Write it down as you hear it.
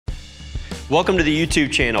Welcome to the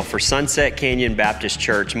YouTube channel for Sunset Canyon Baptist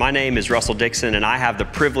Church. My name is Russell Dixon, and I have the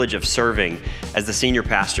privilege of serving as the senior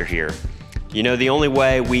pastor here. You know, the only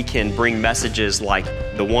way we can bring messages like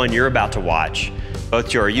the one you're about to watch, both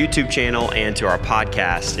to our YouTube channel and to our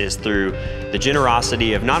podcast, is through the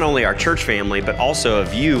generosity of not only our church family, but also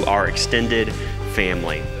of you, our extended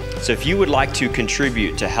family. So if you would like to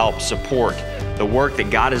contribute to help support the work that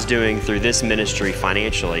God is doing through this ministry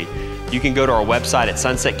financially, you can go to our website at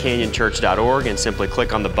sunsetcanyonchurch.org and simply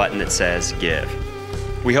click on the button that says Give.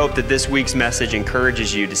 We hope that this week's message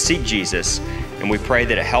encourages you to seek Jesus, and we pray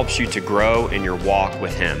that it helps you to grow in your walk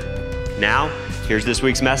with Him. Now, here's this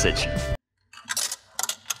week's message.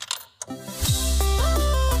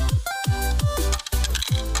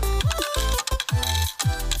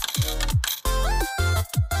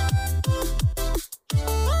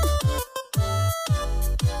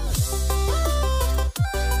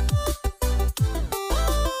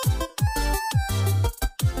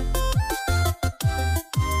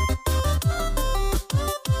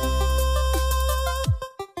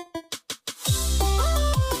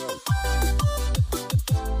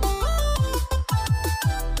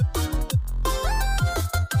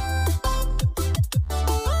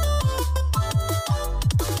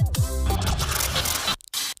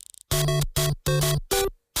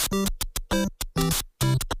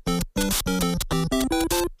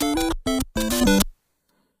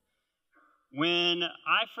 When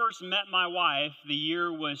I first met my wife, the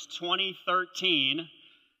year was 2013,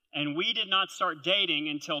 and we did not start dating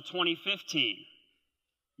until 2015.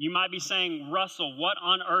 You might be saying, Russell, what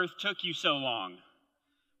on earth took you so long?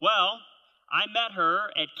 Well, I met her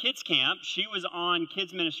at kids camp. She was on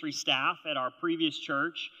kids ministry staff at our previous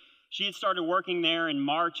church. She had started working there in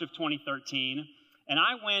March of 2013, and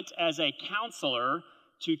I went as a counselor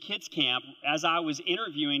to kids camp as I was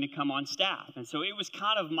interviewing to come on staff. And so it was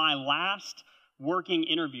kind of my last working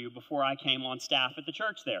interview before I came on staff at the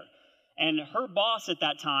church there. And her boss at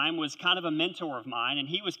that time was kind of a mentor of mine, and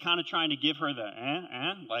he was kind of trying to give her the,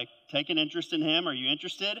 like, take an interest in him. Are you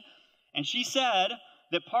interested? And she said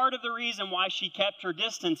that part of the reason why she kept her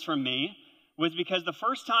distance from me was because the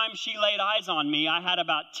first time she laid eyes on me, I had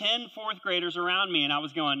about 10 fourth graders around me, and I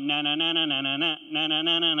was going, na-na-na-na-na-na-na,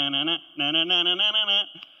 na-na-na-na-na-na-na, na-na-na-na-na-na.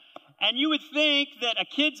 And you would think that a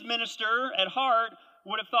kids minister at heart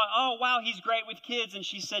would have thought, oh, wow, he's great with kids. And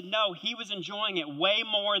she said, no, he was enjoying it way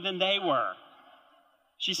more than they were.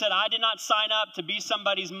 She said, I did not sign up to be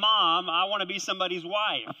somebody's mom. I want to be somebody's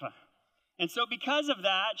wife. And so because of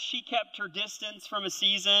that, she kept her distance from a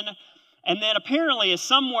season. And then apparently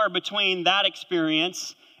somewhere between that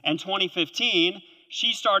experience and 2015,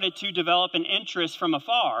 she started to develop an interest from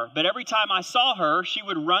afar. But every time I saw her, she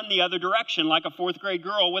would run the other direction like a fourth grade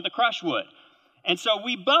girl with a crush would. And so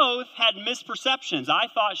we both had misperceptions. I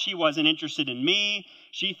thought she wasn't interested in me.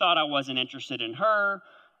 She thought I wasn't interested in her.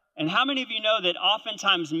 And how many of you know that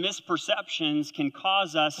oftentimes misperceptions can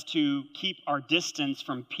cause us to keep our distance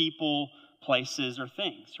from people, places, or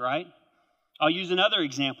things, right? I'll use another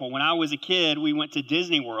example. When I was a kid, we went to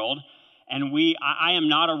Disney World, and I am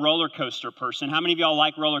not a roller coaster person. How many of y'all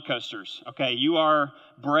like roller coasters? Okay, you are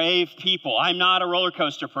brave people. I'm not a roller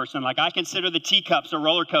coaster person. Like, I consider the teacups a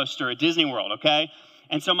roller coaster at Disney World, okay?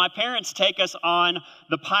 And so my parents take us on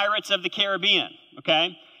the Pirates of the Caribbean,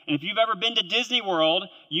 okay? And if you've ever been to Disney World,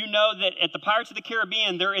 you know that at the Pirates of the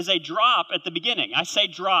Caribbean, there is a drop at the beginning. I say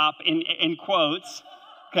drop in quotes,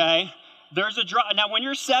 okay? There's a drop. Now, when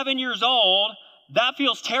you're 7 years old, that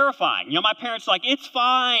feels terrifying. You know, my parents are like, it's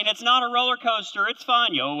fine. It's not a roller coaster. It's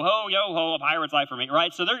fine. Yo-ho, a pirate's life for me,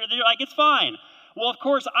 right? So they're like, it's fine. Well, of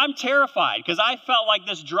course, I'm terrified because I felt like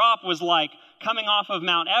this drop was like coming off of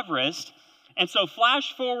Mount Everest. And so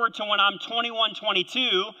flash forward to when I'm 21,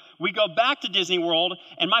 22, we go back to Disney World,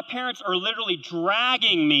 and my parents are literally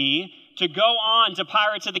dragging me to go on to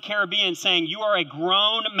Pirates of the Caribbean saying, you are a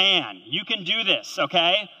grown man. You can do this,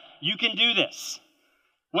 okay? You can do this.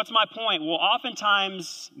 What's my point? Well,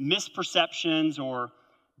 oftentimes misperceptions or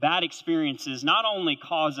bad experiences not only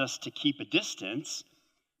cause us to keep a distance,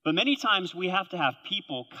 but many times we have to have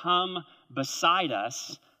people come beside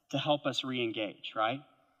us to help us re-engage, right?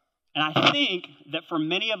 And I think that for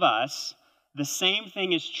many of us, the same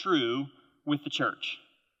thing is true with the church.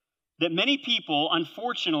 That many people,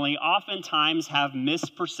 unfortunately, oftentimes have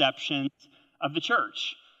misperceptions of the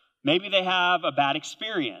church. Maybe they have a bad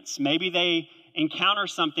experience. Maybe they encounter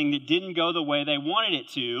something that didn't go the way they wanted it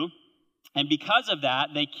to, and because of that,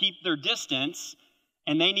 they keep their distance,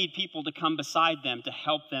 and they need people to come beside them to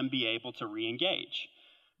help them be able to re-engage.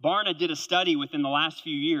 Barna did a study within the last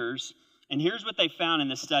few years, and here's what they found in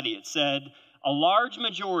the study. It said a large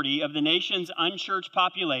majority of the nation's unchurched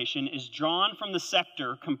population is drawn from the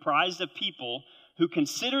sector comprised of people who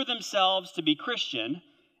consider themselves to be Christian.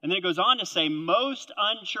 And then it goes on to say most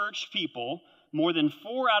unchurched people, more than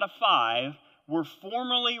 4 out of 5, were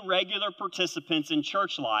formerly regular participants in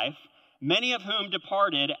church life, many of whom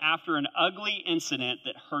departed after an ugly incident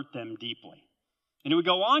that hurt them deeply. And it would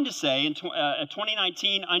go on to say in a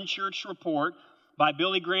 2019 Unchurched report by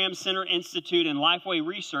Billy Graham Center Institute and Lifeway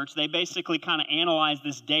Research, they basically kind of analyzed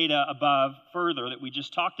this data above further that we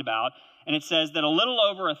just talked about. And it says that a little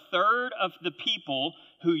over a third of the people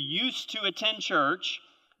who used to attend church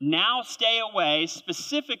now stay away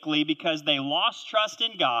specifically because they lost trust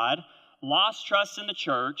in God, lost trust in the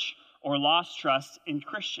church, or lost trust in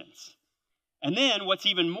Christians. And then what's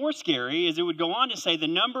even more scary is it would go on to say the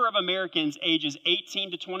number of Americans ages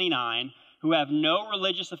 18 to 29 who have no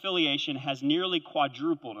religious affiliation has nearly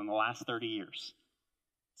quadrupled in the last 30 years.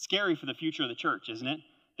 Scary for the future of the church, isn't it?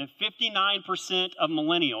 That 59% of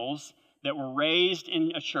millennials that were raised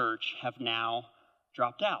in a church have now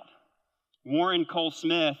dropped out. Warren Cole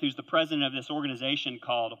Smith, who's the president of this organization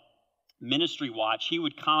called Ministry Watch, he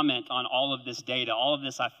would comment on all of this data. All of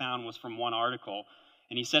this I found was from one article.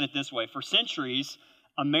 And he said it this way: for centuries,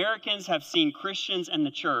 Americans have seen Christians and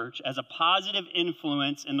the church as a positive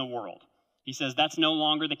influence in the world. He says that's no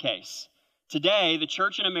longer the case. Today, the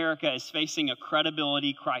church in America is facing a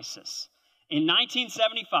credibility crisis. In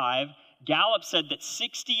 1975, Gallup said that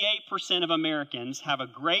 68% of Americans have a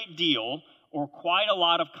great deal or quite a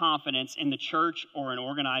lot of confidence in the church or an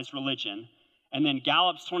organized religion. And then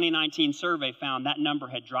Gallup's 2019 survey found that number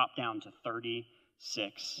had dropped down to 36%.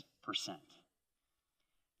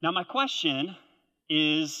 Now, my question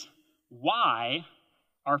is, why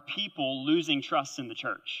are people losing trust in the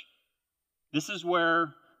church? This is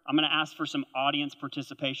where I'm going to ask for some audience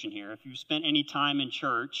participation here. If you've spent any time in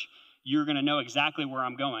church, you're going to know exactly where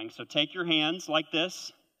I'm going. So take your hands like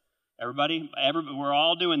this. Everybody, we're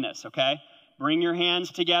all doing this, okay? Bring your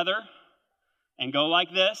hands together and go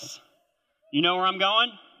like this. You know where I'm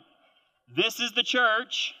going? This is the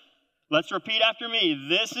church. Let's repeat after me.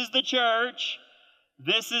 This is the church.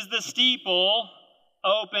 This is the steeple.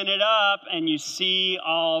 Open it up and you see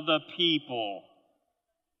all the people.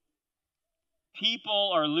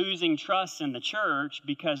 People are losing trust in the church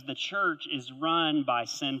because the church is run by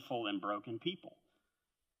sinful and broken people.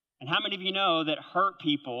 And how many of you know that hurt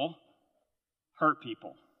people hurt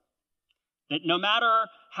people? That no matter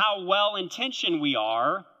how well-intentioned we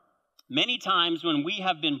are, many times when we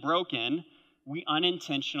have been broken, we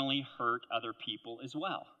unintentionally hurt other people as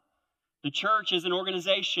well. The church is an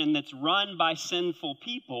organization that's run by sinful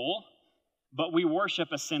people, but we worship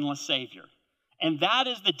a sinless Savior. And that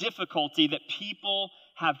is the difficulty that people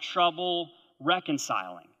have trouble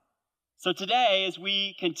reconciling. So today, as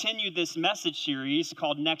we continue this message series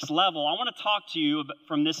called Next Level, I want to talk to you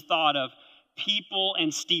from this thought of people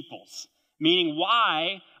and steeples. Meaning,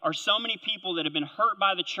 why are so many people that have been hurt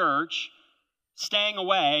by the church staying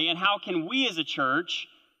away, and how can we as a church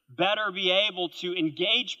better be able to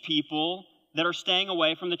engage people that are staying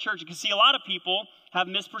away from the church? You can see a lot of people have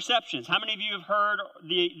misperceptions. How many of you have heard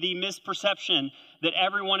the misperception that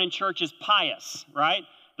everyone in church is pious, right?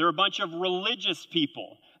 They're a bunch of religious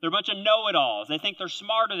people. They're a bunch of know-it-alls. They think they're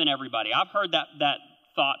smarter than everybody. I've heard that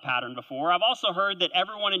thought pattern before. I've also heard that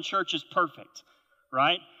everyone in church is perfect,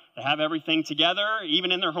 right? They have everything together,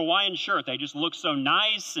 even in their Hawaiian shirt. They just look so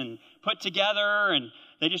nice and put together, and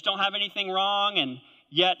they just don't have anything wrong. And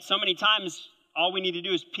yet, so many times, all we need to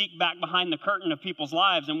do is peek back behind the curtain of people's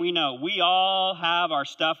lives, and we know we all have our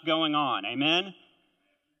stuff going on. Amen?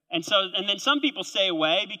 And then some people stay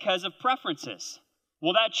away because of preferences.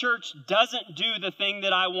 Well, that church doesn't do the thing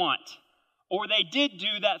that I want. Or they did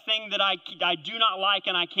do that thing that I do not like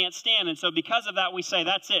and I can't stand. And so because of that, we say,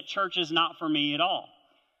 that's it. Church is not for me at all.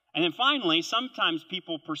 And then finally, sometimes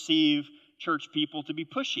people perceive church people to be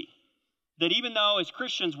pushy. That even though as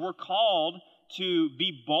Christians we're called to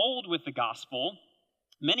be bold with the gospel,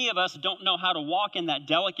 many of us don't know how to walk in that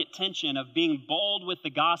delicate tension of being bold with the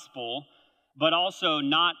gospel, but also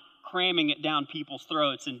not cramming it down people's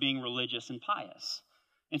throats and being religious and pious.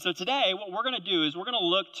 And so today, what we're going to do is we're going to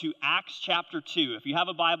look to Acts chapter 2. If you have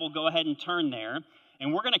a Bible, go ahead and turn there.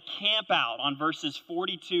 And we're going to camp out on verses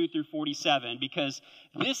 42 through 47 because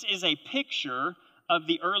this is a picture of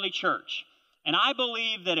the early church. And I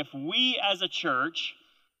believe that if we as a church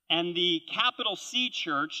and the capital C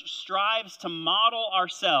church strives to model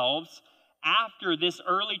ourselves after this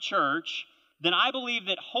early church, then I believe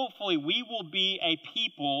that hopefully we will be a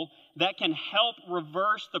people that can help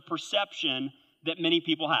reverse the perception that many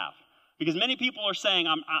people have. Because many people are saying,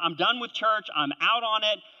 I'm done with church, I'm out on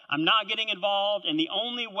it, I'm not getting involved. And the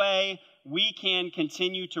only way we can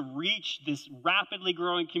continue to reach this rapidly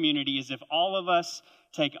growing community is if all of us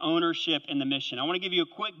take ownership in the mission. I want to give you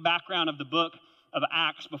a quick background of the book of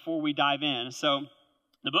Acts before we dive in. So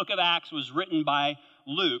the book of Acts was written by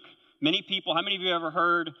Luke. Many people, how many of you ever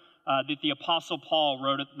heard that the Apostle Paul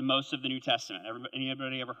wrote the most of the New Testament?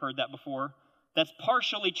 Anybody ever heard that before? That's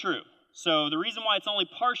partially true. So the reason why it's only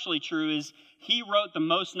partially true is he wrote the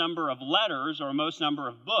most number of letters or most number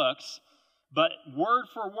of books, but word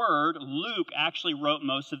for word, Luke actually wrote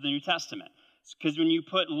most of the New Testament. Because when you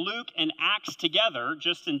put Luke and Acts together,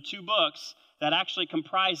 just in 2 books, that actually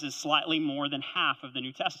comprises slightly more than half of the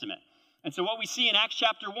New Testament. And so what we see in Acts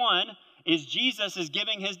chapter 1 is Jesus is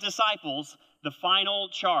giving his disciples the final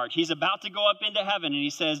charge. He's about to go up into heaven, and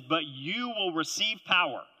he says, but you will receive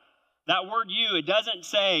power. That word you, it doesn't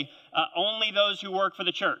say only those who work for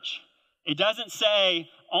the church. It doesn't say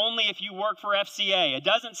only if you work for FCA. It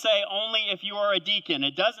doesn't say only if you are a deacon.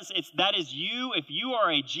 That is you. If you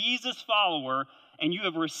are a Jesus follower and you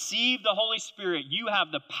have received the Holy Spirit, you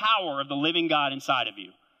have the power of the living God inside of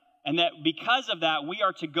you. And that because of that, we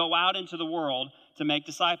are to go out into the world to make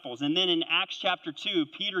disciples. And then in Acts chapter 2,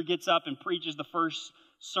 Peter gets up and preaches the first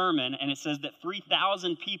sermon, and it says that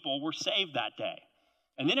 3,000 people were saved that day.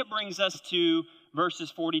 And then it brings us to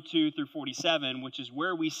verses 42 through 47, which is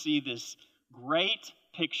where we see this great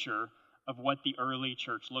picture of what the early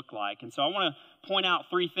church looked like. And so I want to point out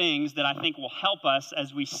 3 things that I think will help us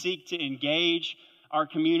as we seek to engage our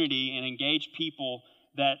community and engage people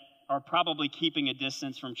that are probably keeping a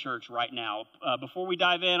distance from church right now. Before we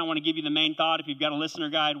dive in, I want to give you the main thought. If you've got a listener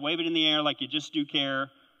guide, wave it in the air like you just do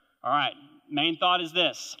care. All right, main thought is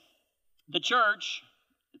this. The church,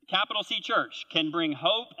 capital C church, can bring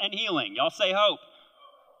hope and healing. Y'all say hope.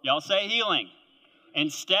 Y'all say healing.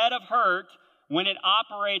 Instead of hurt, when it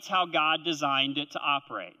operates how God designed it to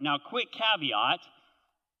operate. Now, quick caveat,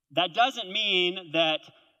 that doesn't mean that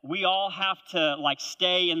we all have to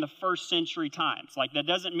stay in the first century times. That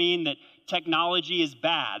doesn't mean that technology is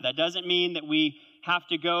bad. That doesn't mean that we have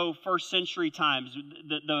to go first century times.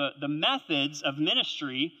 The methods of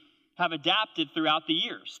ministry have adapted throughout the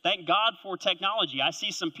years. Thank God for technology. I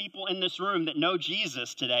see some people in this room that know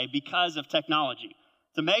Jesus today because of technology.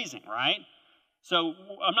 It's amazing, right? So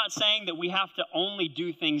I'm not saying that we have to only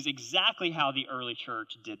do things exactly how the early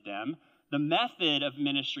church did them. The method of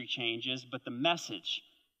ministry changes, but the message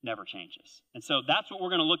never changes. And so that's what we're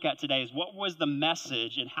going to look at today, is what was the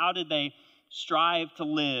message and how did they strive to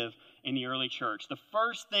live in the early church? The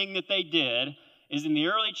first thing that they did is in the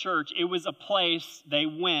early church, it was a place they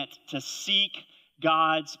went to seek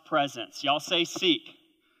God's presence. Y'all say seek.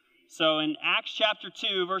 So in Acts chapter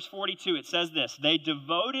 2, verse 42, it says this: they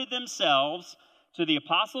devoted themselves to the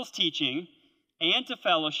apostles' teaching and to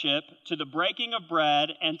fellowship, to the breaking of bread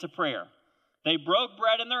and to prayer. They broke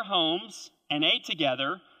bread in their homes and ate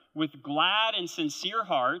together with glad and sincere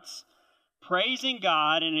hearts, praising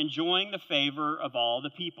God and enjoying the favor of all the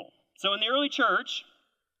people. So in the early church,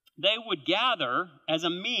 they would gather as a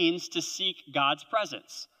means to seek God's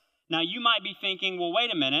presence. Now you might be thinking, well,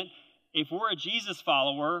 wait a minute. If we're a Jesus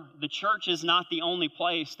follower, the church is not the only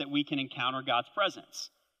place that we can encounter God's presence.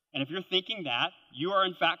 And if you're thinking that, you are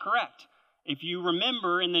in fact correct. If you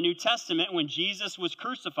remember in the New Testament, when Jesus was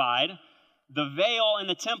crucified, the veil in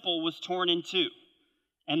the temple was torn in 2.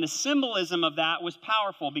 And the symbolism of that was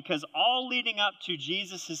powerful because all leading up to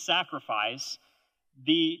Jesus' sacrifice,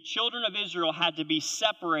 the children of Israel had to be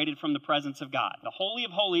separated from the presence of God. The Holy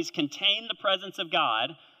of Holies contained the presence of God,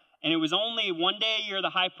 and it was only one day a year the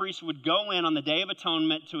high priest would go in on the Day of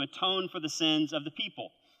Atonement to atone for the sins of the people.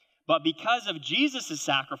 But because of Jesus'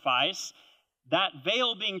 sacrifice, that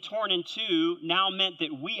veil being torn in 2 now meant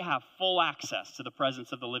that we have full access to the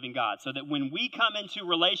presence of the living God. So that when we come into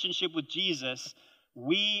relationship with Jesus,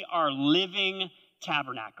 we are living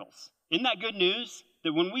tabernacles. Isn't that good news?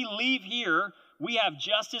 That when we leave here, we have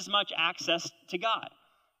just as much access to God.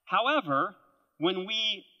 However, when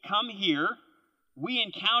we come here, we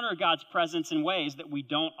encounter God's presence in ways that we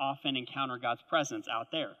don't often encounter God's presence out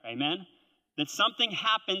there. Amen? That something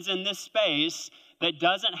happens in this space that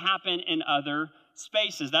doesn't happen in other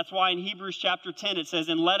spaces. That's why in Hebrews chapter 10 it says,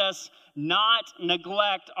 and let us not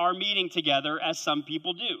neglect our meeting together as some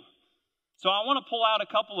people do. So I want to pull out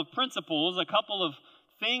a couple of principles, a couple of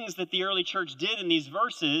things that the early church did in these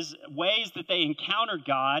verses, ways that they encountered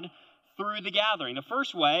God through the gathering. The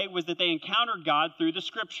first way was that they encountered God through the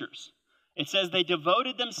scriptures. It says they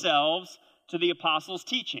devoted themselves to the apostles'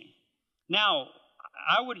 teaching. Now,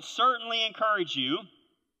 I would certainly encourage you,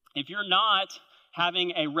 if you're not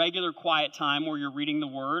having a regular quiet time where you're reading the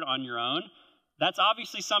word on your own, That's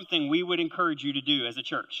obviously something we would encourage you to do as a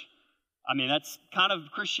church. I mean, that's kind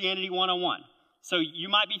of Christianity 101. So you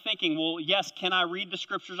might be thinking, well, yes, can I read the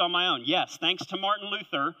scriptures on my own? Yes, thanks to Martin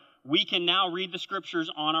Luther, we can now read the scriptures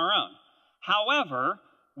on our own. However,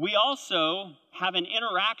 we also have an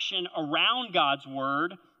interaction around God's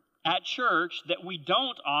word at church that we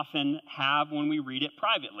don't often have when we read it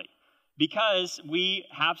privately, because we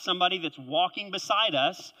have somebody that's walking beside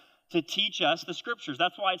us to teach us the scriptures.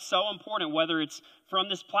 That's why it's so important, whether it's from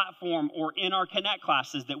this platform or in our Connect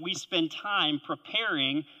classes, that we spend time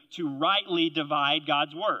preparing to rightly divide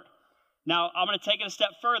God's word. Now, I'm going to take it a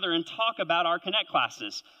step further and talk about our Connect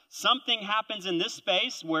classes. Something happens in this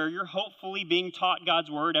space where you're hopefully being taught God's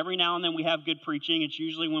word. Every now and then we have good preaching. It's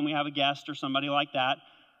usually when we have a guest or somebody like that.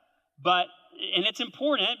 And it's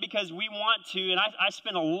important because we want to, and I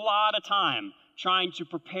spend a lot of time trying to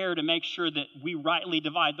prepare to make sure that we rightly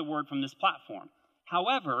divide the word from this platform.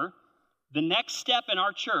 However, the next step in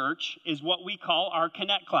our church is what we call our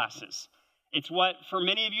Connect classes. It's what, for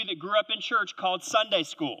many of you that grew up in church, called Sunday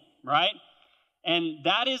school, right? And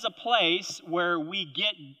that is a place where we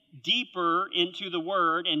get deeper into the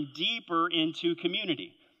word and deeper into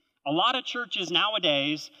community. A lot of churches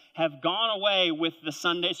nowadays have gone away with the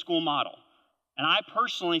Sunday school model. And I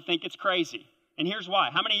personally think it's crazy. And here's why.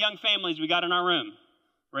 How many young families we got in our room?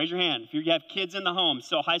 Raise your hand. If you have kids in the home,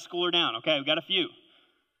 still high school or down. Okay, we've got a few.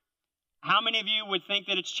 How many of you would think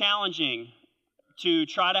that it's challenging to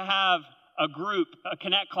try to have a group, a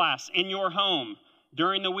Connect class in your home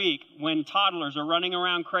during the week when toddlers are running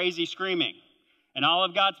around crazy screaming? And all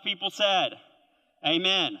of God's people said,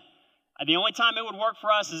 amen. The only time it would work for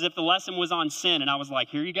us is if the lesson was on sin. And I was like,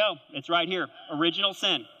 here you go. It's right here. Original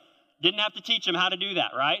sin. Didn't have to teach them how to do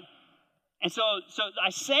that, right? And so I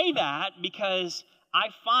say that because I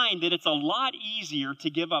find that it's a lot easier to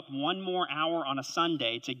give up one more hour on a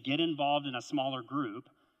Sunday to get involved in a smaller group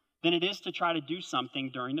than it is to try to do something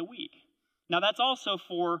during the week. Now, that's also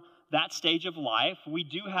for that stage of life. We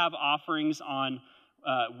do have offerings on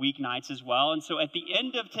weeknights as well. And so at the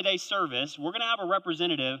end of today's service, we're going to have a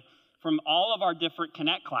representative from all of our different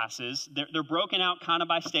Connect classes. They're broken out kind of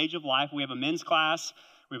by stage of life. We have a men's class.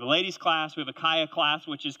 We have a ladies' class. We have a Kaya class,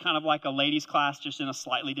 which is kind of like a ladies' class, just in a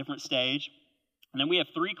slightly different stage. And then we have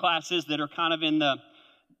 3 classes that are kind of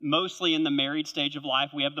mostly in the married stage of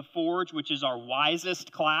life. We have the Forge, which is our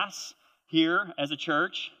wisest class here as a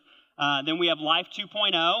church. Then we have Life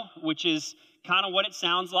 2.0, which is kind of what it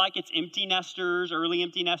sounds like. It's empty nesters, early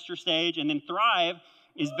empty nester stage. And then Thrive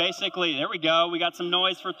is basically, there we go, we got some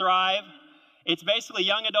noise for Thrive. It's basically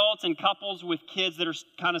young adults and couples with kids that are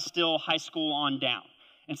kind of still high school on down.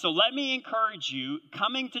 And so let me encourage you,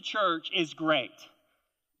 coming to church is great.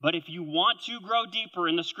 But if you want to grow deeper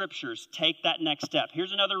in the scriptures, take that next step.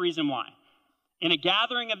 Here's another reason why. In a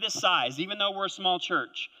gathering of this size, even though we're a small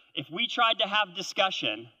church, if we tried to have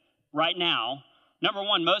discussion right now, number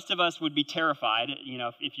one, most of us would be terrified,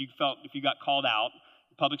 if you got called out.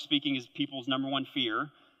 Public speaking is people's number one fear.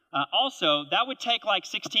 Also, that would take like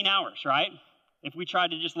 16 hours, right? If we tried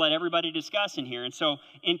to just let everybody discuss in here. And so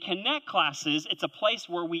in Connect classes, it's a place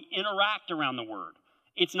where we interact around the word.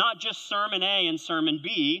 It's not just sermon A and sermon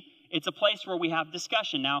B. It's a place where we have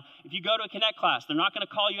discussion. Now, if you go to a Connect class, they're not going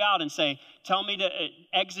to call you out and say, tell me to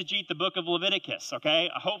exegete the book of Leviticus, okay?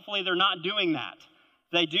 Hopefully they're not doing that.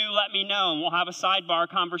 If they do, let me know, and we'll have a sidebar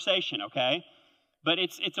conversation, okay? But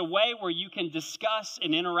it's a way where you can discuss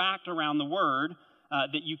and interact around the word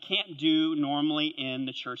that you can't do normally in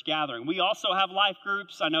the church gathering. We also have life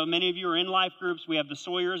groups. I know many of you are in life groups. We have the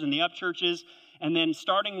Sawyers and the Up churches. And then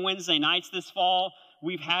starting Wednesday nights this fall,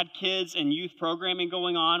 we've had kids and youth programming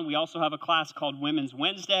going on. We also have a class called Women's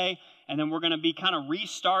Wednesday. And then we're going to be kind of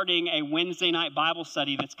restarting a Wednesday night Bible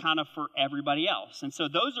study that's kind of for everybody else. And so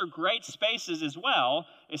those are great spaces as well,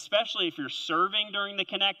 especially if you're serving during the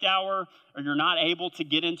Connect hour or you're not able to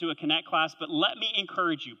get into a Connect class. But let me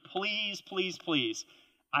encourage you, please, please, please,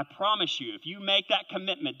 I promise you, if you make that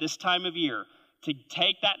commitment this time of year to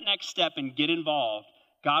take that next step and get involved,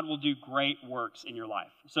 God will do great works in your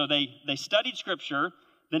life. So they studied Scripture.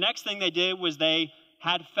 The next thing they did was they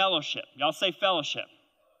had fellowship. Y'all say fellowship.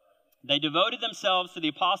 They devoted themselves to the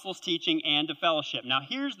apostles' teaching and to fellowship. Now,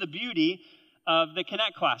 here's the beauty of the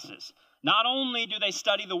Connect classes. Not only do they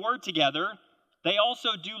study the Word together, they also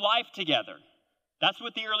do life together. That's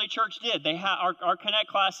what the early church did. Our Connect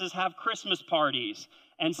classes have Christmas parties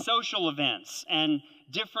and social events and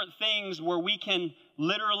different things where we can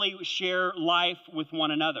literally share life with one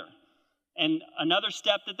another. And another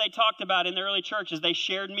step that they talked about in the early church is they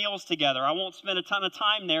shared meals together. I won't spend a ton of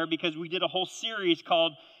time there because we did a whole series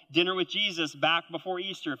called Dinner with Jesus back before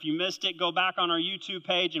Easter. If you missed it, go back on our YouTube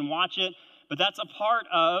page and watch it. But that's a part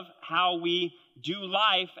of how we do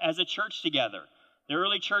life as a church together. The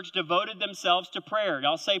early church devoted themselves to prayer.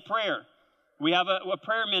 Y'all say prayer. We have a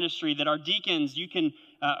prayer ministry that our deacons, you can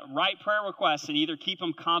write prayer requests and either keep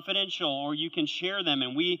them confidential or you can share them.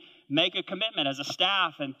 And we make a commitment as a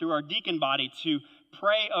staff and through our deacon body to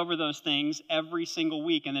pray over those things every single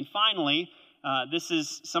week. And then finally,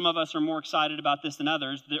 some of us are more excited about this than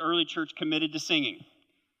others. The early church committed to singing.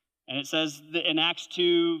 And it says in Acts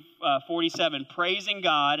 2:47, praising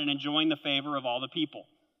God and enjoying the favor of all the people.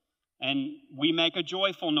 And we make a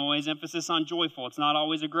joyful noise, emphasis on joyful. It's not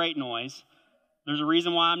always a great noise. There's a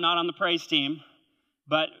reason why I'm not on the praise team.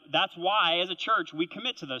 But that's why, as a church, we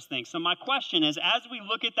commit to those things. So my question is, as we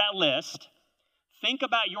look at that list, think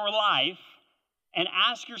about your life and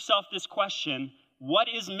ask yourself this question: what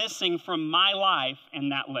is missing from my life in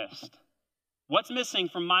that list? What's missing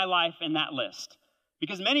from my life in that list?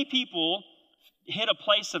 Because many people hit a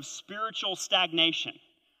place of spiritual stagnation,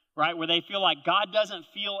 right? Where they feel like God doesn't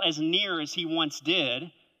feel as near as he once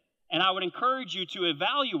did. And I would encourage you to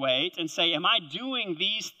evaluate and say, am I doing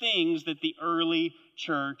these things that the early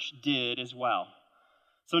church did as well?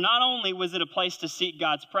 So not only was it a place to seek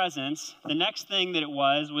God's presence, the next thing that it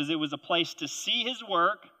was a place to see his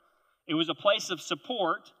work, it was a place of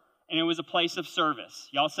support, and it was a place of service.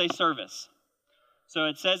 Y'all say service. So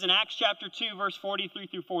it says in Acts chapter 2, verse 43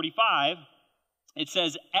 through 45, it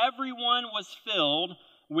says, everyone was filled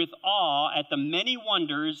with awe at the many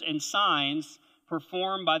wonders and signs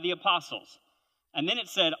performed by the apostles. And then it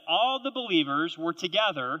said, all the believers were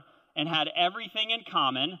together and had everything in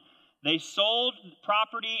common. They sold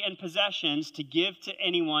property and possessions to give to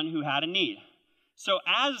anyone who had a need. So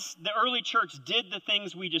as the early church did the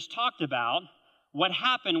things we just talked about, what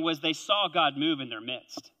happened was they saw God move in their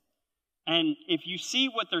midst. And if you see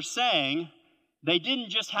what they're saying, they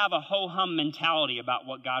didn't just have a ho-hum mentality about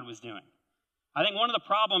what God was doing. I think one of the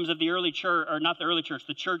problems of the early church, or not the early church,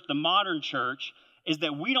 the modern church, is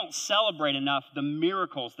that we don't celebrate enough the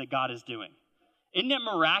miracles that God is doing. Isn't it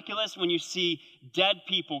miraculous when you see dead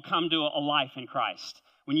people come to a life in Christ?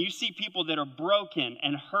 When you see people that are broken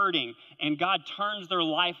and hurting and God turns their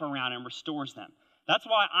life around and restores them. That's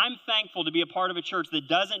why I'm thankful to be a part of a church that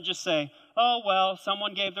doesn't just say, oh, well,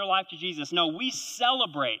 someone gave their life to Jesus. No, we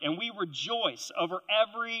celebrate and we rejoice over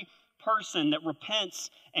every person that repents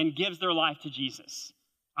and gives their life to Jesus.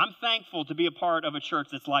 I'm thankful to be a part of a church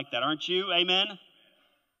that's like that. Aren't you? Amen?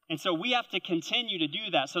 And so we have to continue to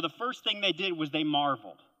do that. So the first thing they did was they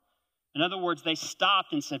marveled. In other words, they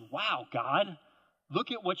stopped and said, wow, God,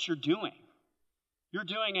 look at what you're doing. You're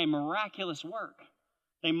doing a miraculous work.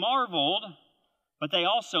 They marveled, but they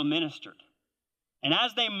also ministered. And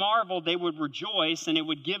as they marveled, they would rejoice, and it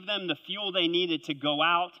would give them the fuel they needed to go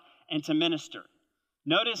out and to minister.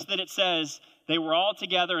 Notice that it says they were all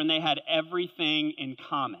together and they had everything in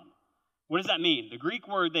common. What does that mean? The Greek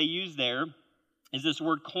word they use there is this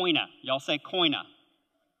word koina. Y'all say koina.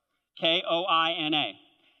 K-O-I-N-A.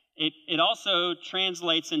 It also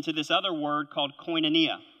translates into this other word called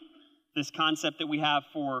koinonia, this concept that we have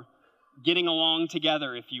for getting along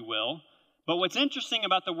together, if you will. But what's interesting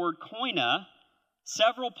about the word koina,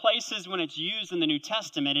 several places when it's used in the New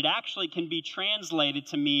Testament, it actually can be translated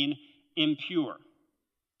to mean impure.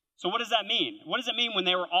 So what does that mean? What does it mean when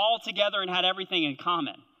they were all together and had everything in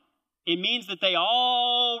common? It means that they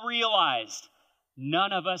all realized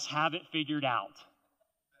none of us have it figured out.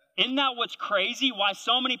 Isn't that what's crazy? Why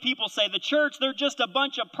so many people say the church, they're just a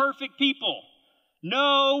bunch of perfect people.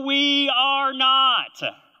 No, we are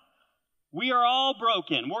not. We are all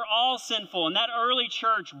broken. We're all sinful. And that early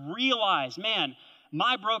church realized, man,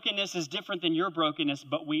 my brokenness is different than your brokenness,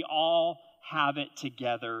 but we all have it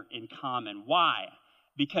together in common. Why?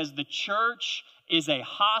 Because the church is a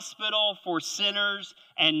hospital for sinners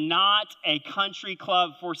and not a country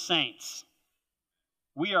club for saints.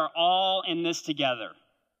 We are all in this together.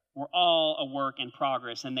 We're all a work in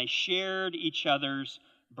progress, and they shared each other's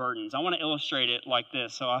burdens. I want to illustrate it like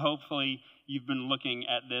this. So hopefully you've been looking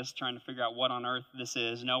at this, trying to figure out what on earth this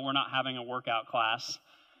is. No, we're not having a workout class.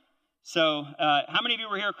 So how many of you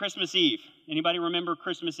were here Christmas Eve? Anybody remember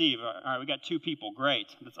Christmas Eve? All right, we got 2 people. Great.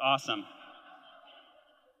 That's awesome.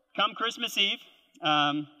 Come Christmas Eve.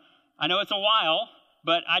 I know it's a while,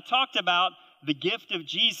 but I talked about the gift of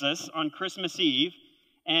Jesus on Christmas Eve.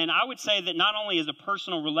 And I would say that not only is a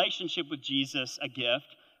personal relationship with Jesus a gift,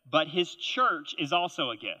 but his church is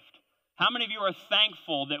also a gift. How many of you are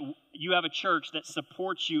thankful that you have a church that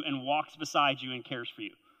supports you and walks beside you and cares for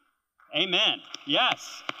you? Amen.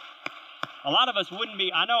 Yes. A lot of us wouldn't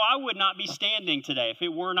be, I know I would not be standing today if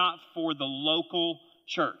it were not for the local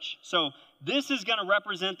church. So this is going to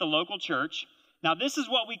represent the local church. Now, this is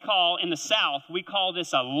what we call, in the South, we call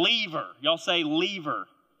this a lever. Y'all say lever,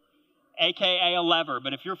 a.k.a. a lever.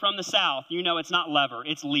 But if you're from the South, you know it's not lever,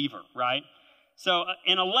 it's lever, right? So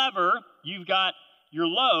in a lever, you've got your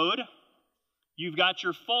load, you've got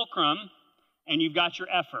your fulcrum, and you've got your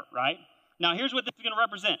effort, right? Now, here's what this is going to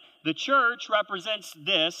represent. The church represents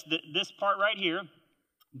this part right here.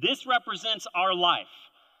 This represents our life.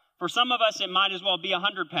 For some of us, it might as well be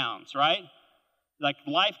 100 pounds, right? Like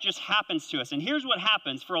life just happens to us. And here's what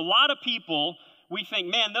happens. For a lot of people, we think,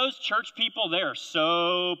 man, those church people, they are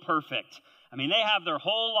so perfect. I mean, they have their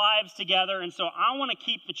whole lives together. And so I want to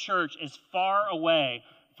keep the church as far away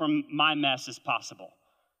from my mess as possible.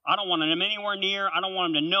 I don't want them anywhere near. I don't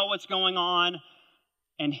want them to know what's going on.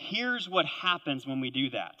 And here's what happens when we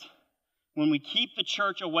do that. When we keep the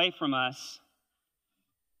church away from us,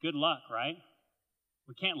 good luck, right?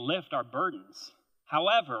 We can't lift our burdens.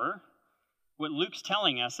 However, what Luke's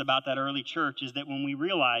telling us about that early church is that when we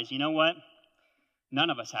realize, you know what? None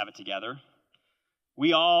of us have it together.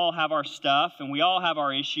 We all have our stuff and we all have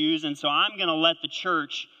our issues. And so I'm going to let the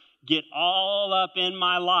church get all up in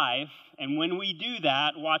my life. And when we do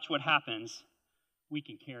that, watch what happens. We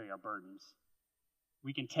can carry our burdens.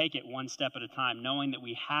 We can take it one step at a time, knowing that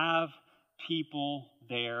we have people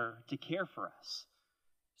there to care for us.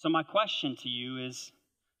 So my question to you is,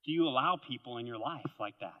 do you allow people in your life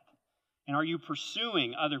like that? And are you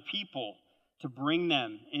pursuing other people to bring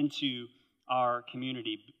them into our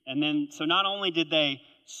community? And then, so not only did they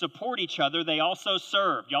support each other, they also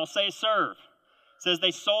served. Y'all say serve. It says they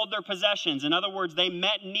sold their possessions. In other words, they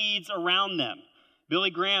met needs around them. Billy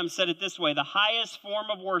Graham said it this way: the highest form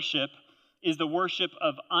of worship is the worship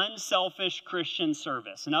of unselfish Christian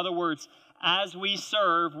service. In other words, as we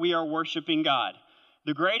serve, we are worshiping God.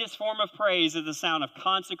 The greatest form of praise is the sound of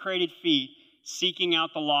consecrated feet seeking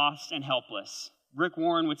out the lost and helpless. Rick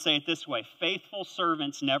Warren would say it this way: faithful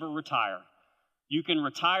servants never retire. You can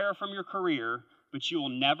retire from your career, but you will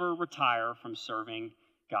never retire from serving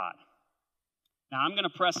God. Now, I'm going to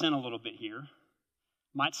press in a little bit here.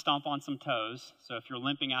 Might stomp on some toes, so if you're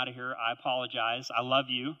limping out of here, I apologize. I love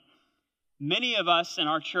you. Many of us in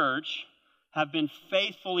our church have been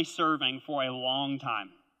faithfully serving for a long time.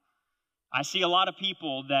 I see a lot of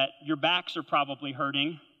people that your backs are probably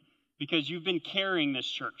hurting because you've been carrying this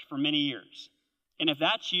church for many years. And if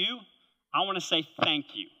that's you, I want to say thank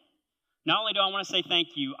you. Not only do I want to say thank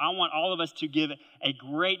you, I want all of us to give a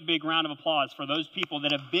great big round of applause for those people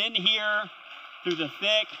that have been here through the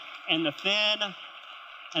thick and the thin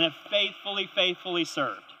and have faithfully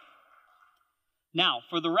served. Now,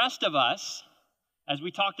 for the rest of us, as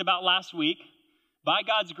we talked about last week, by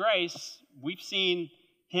God's grace, we've seen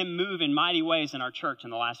Him move in mighty ways in our church in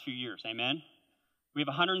the last few years. Amen? We have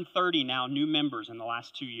 130 now new members in the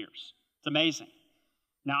last 2 years. It's amazing.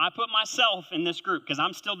 Now, I put myself in this group because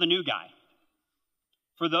I'm still the new guy.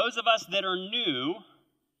 For those of us that are new,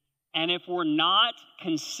 and if we're not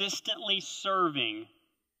consistently serving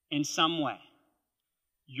in some way,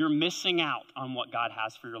 you're missing out on what God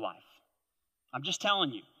has for your life. I'm just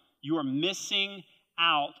telling you, you are missing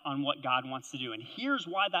out on what God wants to do. And here's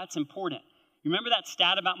why that's important. You remember that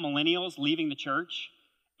stat about millennials leaving the church?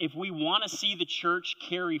 If we want to see the church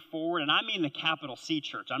carry forward, and I mean the capital C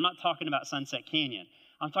church, I'm not talking about Sunset Canyon,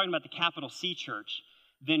 I'm talking about the capital C church,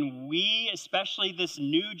 then we, especially this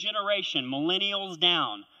new generation, millennials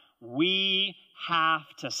down, we have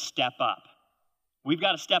to step up. We've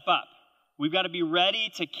got to step up. We've got to be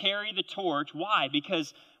ready to carry the torch. Why?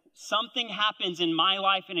 Because something happens in my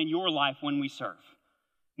life and in your life when we serve.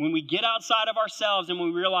 When we get outside of ourselves and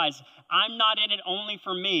we realize, I'm not in it only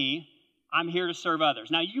for me, I'm here to serve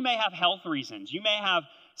others. Now, you may have health reasons. You may have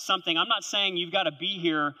something. I'm not saying you've got to be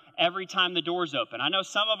here every time the door's open. I know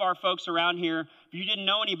some of our folks around here, if you didn't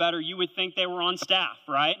know any better, you would think they were on staff,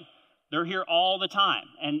 right? They're here all the time.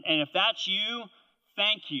 And if that's you,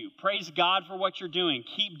 thank you. Praise God for what you're doing.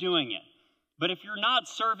 Keep doing it. But if you're not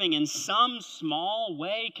serving in some small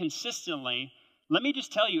way consistently, let me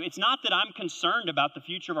just tell you, it's not that I'm concerned about the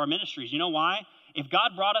future of our ministries. You know why? If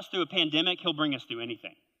God brought us through a pandemic, He'll bring us through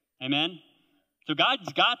anything. Amen? So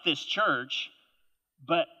God's got this church,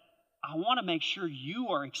 but I want to make sure you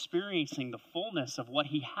are experiencing the fullness of what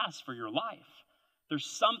He has for your life. There's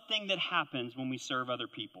something that happens when we serve other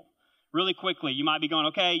people. Really quickly, you might be going,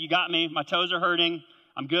 okay, you got me. My toes are hurting.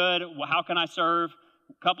 I'm good. Well, how can I serve?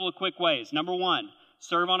 A couple of quick ways. Number one,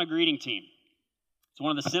 serve on a greeting team. It's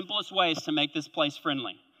one of the simplest ways to make this place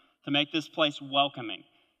friendly, to make this place welcoming.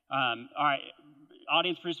 All right,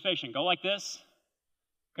 audience participation. Go like this.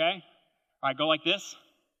 Okay? All right, go like this.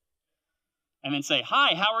 And then say,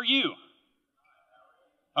 hi, how are you?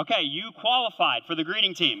 Okay, you qualified for the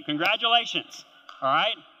greeting team. Congratulations. all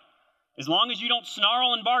right? As long as you don't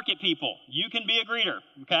snarl and bark at people, you can be a greeter,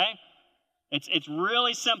 okay? It's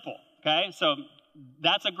really simple, okay? So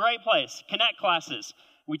that's a great place. Connect classes.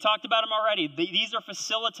 We talked about them already. These are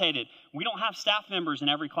facilitated. We don't have staff members in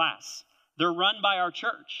every class. They're run by our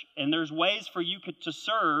church, and there's ways for you to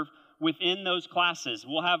serve within those classes.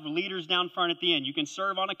 We'll have leaders down front at the end. You can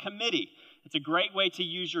serve on a committee. It's a great way to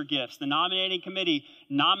use your gifts. The nominating committee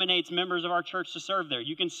nominates members of our church to serve there.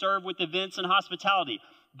 You can serve with events and hospitality.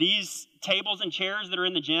 These tables and chairs that are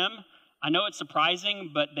in the gym, I know it's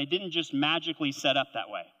surprising, but they didn't just magically set up that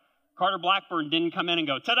way. Carter Blackburn didn't come in and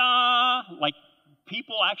go, ta-da! Like,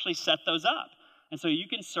 people actually set those up. And so you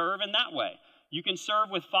can serve in that way. You can serve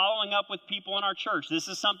with following up with people in our church. This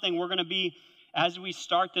is something we're going to be, as we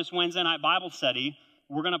start this Wednesday night Bible study,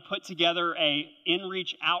 we're going to put together a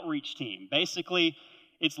in-reach outreach team. Basically,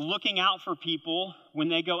 it's looking out for people when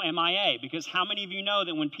they go MIA, because how many of you know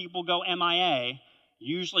that when people go MIA,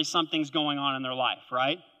 usually something's going on in their life,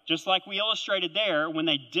 right? Just like we illustrated there, when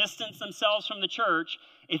they distance themselves from the church,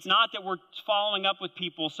 it's not that we're following up with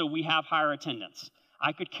people so we have higher attendance.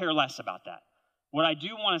 I could care less about that. What I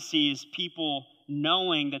do want to see is people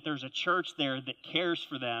knowing that there's a church there that cares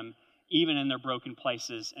for them, even in their broken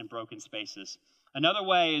places and broken spaces. Another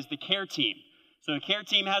way is the care team. So the care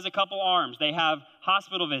team has a couple arms. They have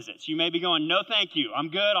hospital visits. You may be going, no, thank you. I'm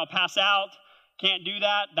good. I'll pass out. Can't do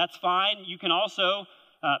that. That's fine. You can also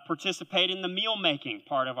participate in the meal making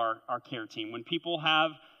part of our care team. When people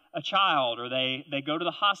have a child or they go to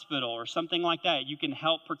the hospital or something like that, you can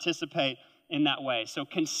help participate in that way. So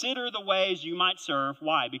consider the ways you might serve.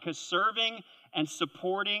 Why? Because serving and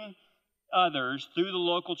supporting others through the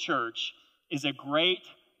local church is a great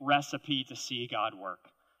recipe to see God work.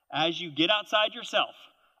 As you get outside yourself,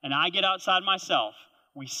 and I get outside myself,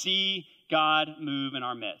 we see God move in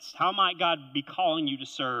our midst. How might God be calling you to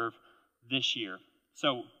serve this year?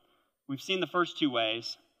 So we've seen the first two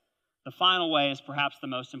ways. The final way is perhaps the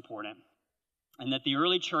most important, and that the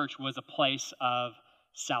early church was a place of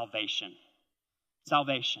salvation.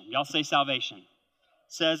 Salvation. Y'all say salvation.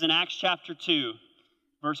 It says in Acts chapter 2,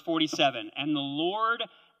 verse 47, and the Lord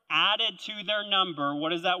added to their number, what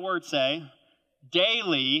does that word say?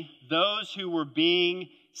 Daily, those who were being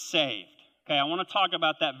saved. Okay, I want to talk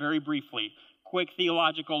about that very briefly. Quick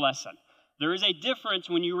theological lesson. There is a difference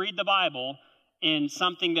when you read the Bible in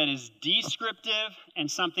something that is descriptive and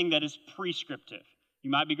something that is prescriptive.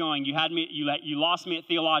 You might be going, you lost me at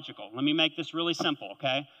theological. Let me make this really simple,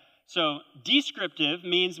 okay? So descriptive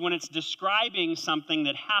means when it's describing something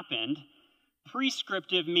that happened.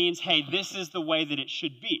 Prescriptive means, hey, this is the way that it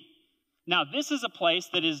should be. Now, this is a place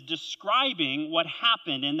that is describing what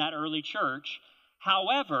happened in that early church.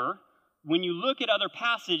 However, when you look at other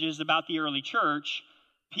passages about the early church,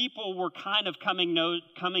 people were kind of coming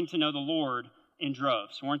to know the Lord in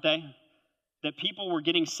droves, weren't they? That people were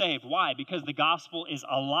getting saved. Why? Because the gospel is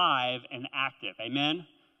alive and active. Amen?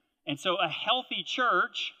 And so a healthy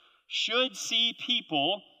church should see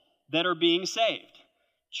people that are being saved.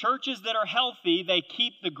 Churches that are healthy, they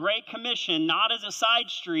keep the Great Commission not as a side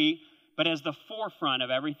street, but as the forefront of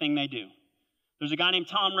everything they do. There's a guy named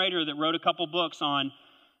Tom Rader that wrote a couple books on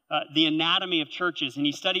the anatomy of churches, and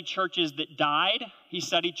he studied churches that died, he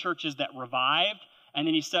studied churches that revived, and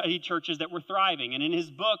then he studied churches that were thriving. And in his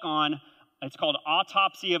book it's called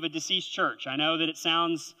Autopsy of a Deceased Church. I know that it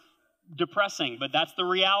sounds depressing, but that's the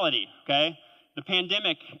reality, okay? The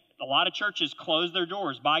pandemic, a lot of churches closed their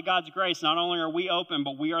doors. By God's grace, not only are we open,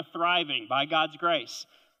 but we are thriving by God's grace.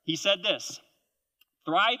 He said this,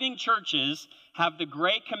 thriving churches have the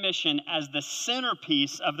Great Commission as the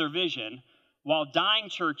centerpiece of their vision, while dying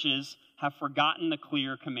churches have forgotten the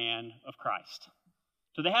clear command of Christ.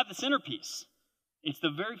 So they have the centerpiece. It's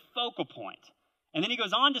the very focal point. And then he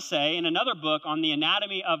goes on to say in another book on the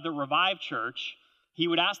anatomy of the revived church, he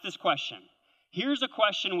would ask this question. Here's a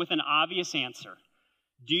question with an obvious answer.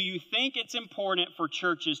 Do you think it's important for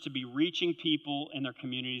churches to be reaching people in their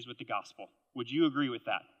communities with the gospel? Would you agree with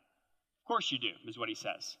that? Of course you do, is what he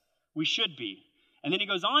says. We should be. And then he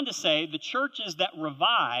goes on to say the churches that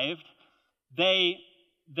revived, they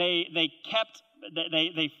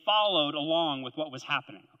followed along with what was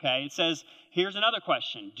happening, okay? It says, here's another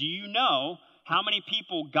question. Do you know how many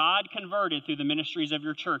people God converted through the ministries of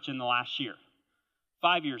your church in the last year?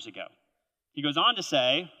 5 years ago. He goes on to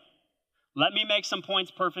say, let me make some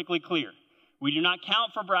points perfectly clear. We do not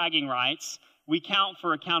count for bragging rights. We count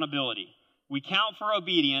for accountability. We count for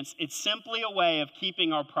obedience. It's simply a way of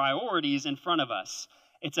keeping our priorities in front of us.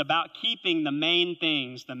 It's about keeping the main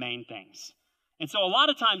things the main things. And so a lot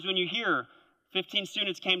of times when you hear 15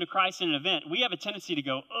 students came to Christ in an event, we have a tendency to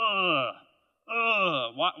go,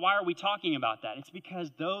 ugh, why are we talking about that? It's because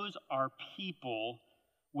those are people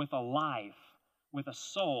with a life, with a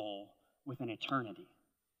soul, with an eternity.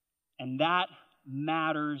 And that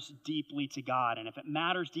matters deeply to God. And if it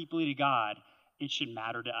matters deeply to God, it should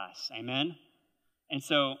matter to us. Amen? And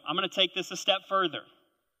so I'm going to take this a step further.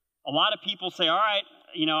 A lot of people say, all right,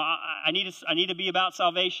 I need to be about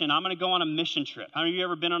salvation. I'm going to go on a mission trip. How many of you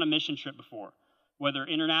ever been on a mission trip before? Whether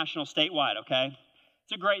international, statewide, okay?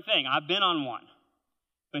 It's a great thing. I've been on one.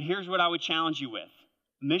 But here's what I would challenge you with.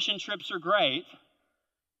 Mission trips are great,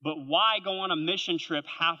 but why go on a mission trip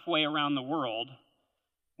halfway around the world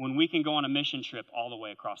when we can go on a mission trip all the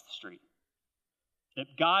way across the street?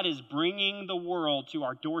 That God is bringing the world to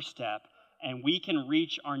our doorstep, and we can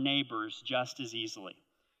reach our neighbors just as easily.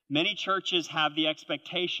 Many churches have the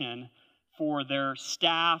expectation for their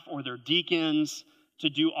staff or their deacons to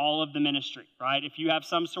do all of the ministry, right? If you have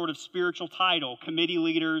some sort of spiritual title, committee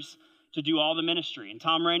leaders to do all the ministry. And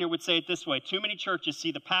Tom Rainer would say it this way: too many churches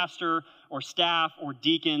see the pastor or staff or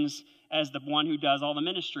deacons as the one who does all the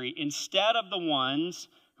ministry instead of the ones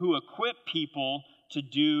who equip people to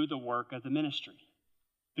do the work of the ministry.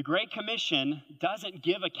 The Great Commission doesn't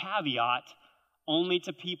give a caveat only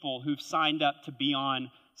to people who've signed up to be on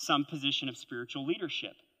some position of spiritual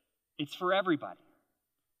leadership. It's for everybody.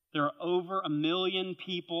 There are over 1 million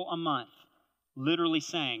people a month literally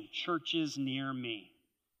saying, churches near me.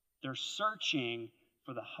 They're searching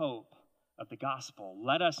for the hope of the gospel.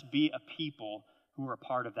 Let us be a people who are a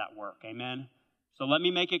part of that work. Amen? So let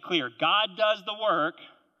me make it clear. God does the work,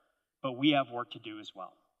 but we have work to do as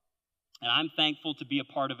well. And I'm thankful to be a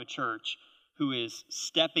part of a church who is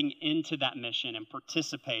stepping into that mission and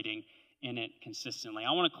participating in it consistently.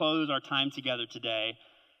 I want to close our time together today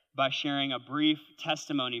by sharing a brief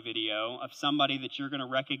testimony video of somebody that you're going to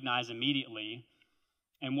recognize immediately.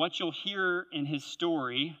 And what you'll hear in his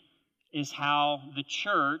story is how the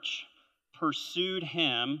church pursued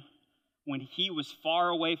him when he was far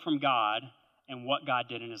away from God and what God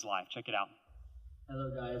did in his life. Check it out.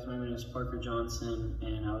 Hello guys, my name is Parker Johnson,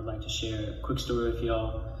 and I would like to share a quick story with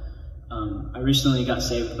y'all. I recently got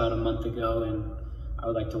saved about a month ago, and I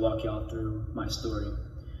would like to walk y'all through my story.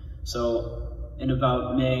 So in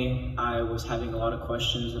about May, I was having a lot of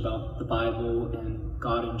questions about the Bible and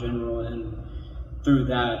God in general, and through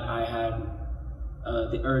that I had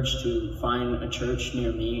the urge to find a church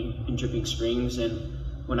near me in Dripping Springs. And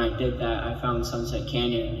when I did that, I found Sunset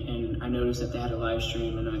Canyon, and I noticed that they had a live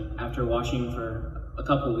stream, and after watching for a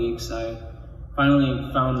couple weeks, I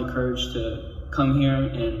finally found the courage to come here.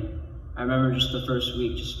 And I remember just the first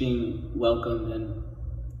week just being welcomed and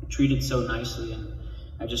treated so nicely, and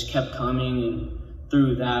I just kept coming, and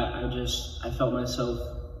through that I felt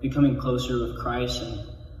myself becoming closer with Christ,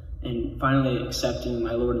 and finally accepting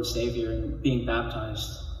my Lord and Savior and being baptized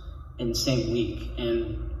in the same week.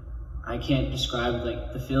 And I can't describe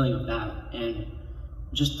like the feeling of that. And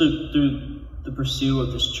just through the pursuit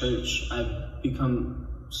of this church, I've become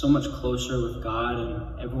so much closer with God,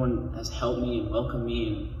 and everyone has helped me and welcomed me,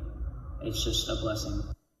 and it's just a blessing.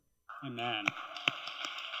 Amen.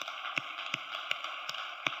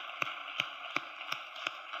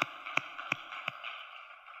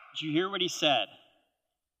 Did you hear what he said?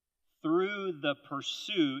 Through the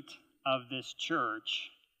pursuit of this church,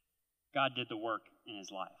 God did the work in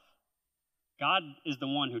his life. God is the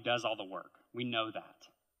one who does all the work. We know that.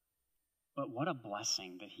 But what a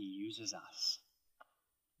blessing that he uses us.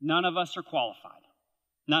 None of us are qualified.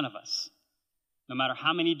 None of us. No matter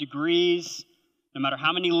how many degrees, no matter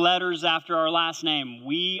how many letters after our last name,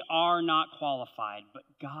 we are not qualified, but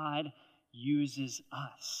God uses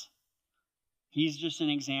us. He's just an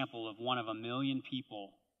example of one of 1 million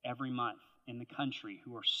people every month in the country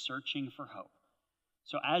who are searching for hope.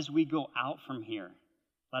 So as we go out from here,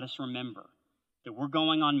 let us remember that we're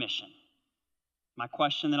going on mission. My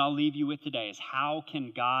question that I'll leave you with today is, how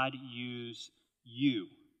can God use you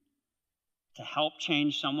to help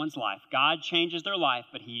change someone's life? God changes their life,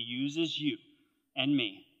 but he uses you and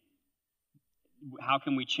me. How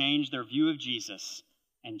can we change their view of Jesus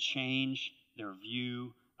and change their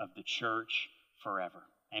view of the church forever?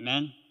 Amen?